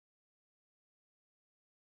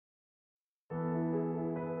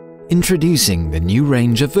Introducing the new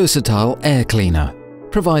range of versatile air cleaner,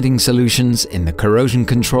 providing solutions in the corrosion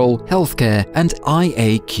control, healthcare and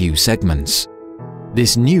IAQ segments.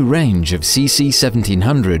 This new range of CC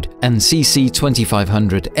 1700 and CC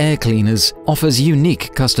 2500 air cleaners offers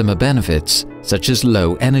unique customer benefits such as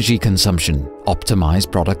low energy consumption, optimized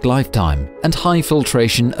product lifetime and high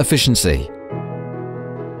filtration efficiency.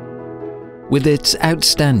 With its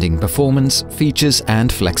outstanding performance, features and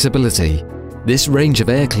flexibility, this range of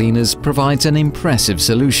air cleaners provides an impressive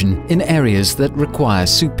solution in areas that require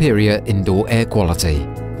superior indoor air quality.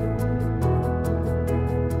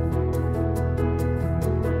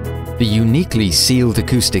 The uniquely sealed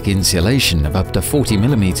acoustic insulation of up to 40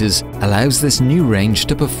 mm allows this new range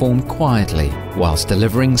to perform quietly whilst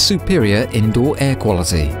delivering superior indoor air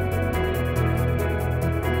quality.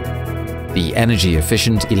 The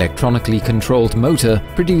energy-efficient electronically controlled motor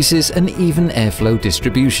produces an even airflow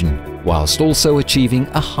distribution, whilst also achieving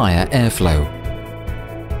a higher airflow.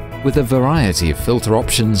 With a variety of filter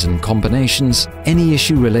options and combinations, any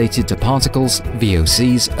issue related to particles,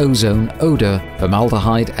 VOCs, ozone, odor,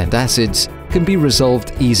 formaldehyde and acids can be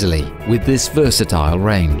resolved easily with this versatile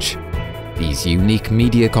range. These unique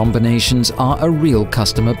media combinations are a real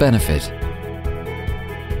customer benefit.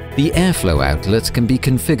 The airflow outlet can be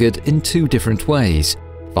configured in two different ways,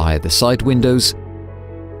 via the side windows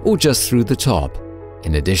or just through the top.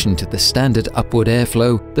 In addition to the standard upward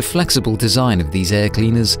airflow, the flexible design of these air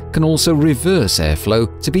cleaners can also reverse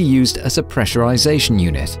airflow to be used as a pressurization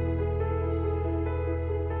unit.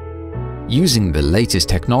 Using the latest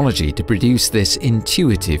technology to produce this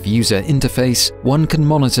intuitive user interface, one can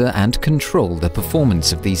monitor and control the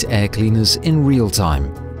performance of these air cleaners in real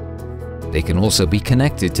time. They can also be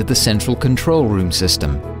connected to the central control room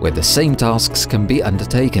system, where the same tasks can be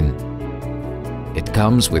undertaken. It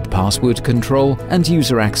comes with password control and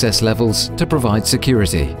user access levels to provide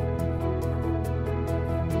security.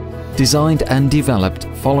 Designed and developed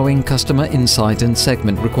following customer insight and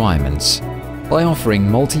segment requirements. By offering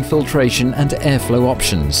multi-filtration and airflow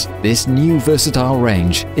options, this new versatile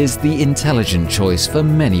range is the intelligent choice for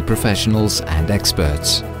many professionals and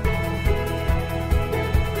experts.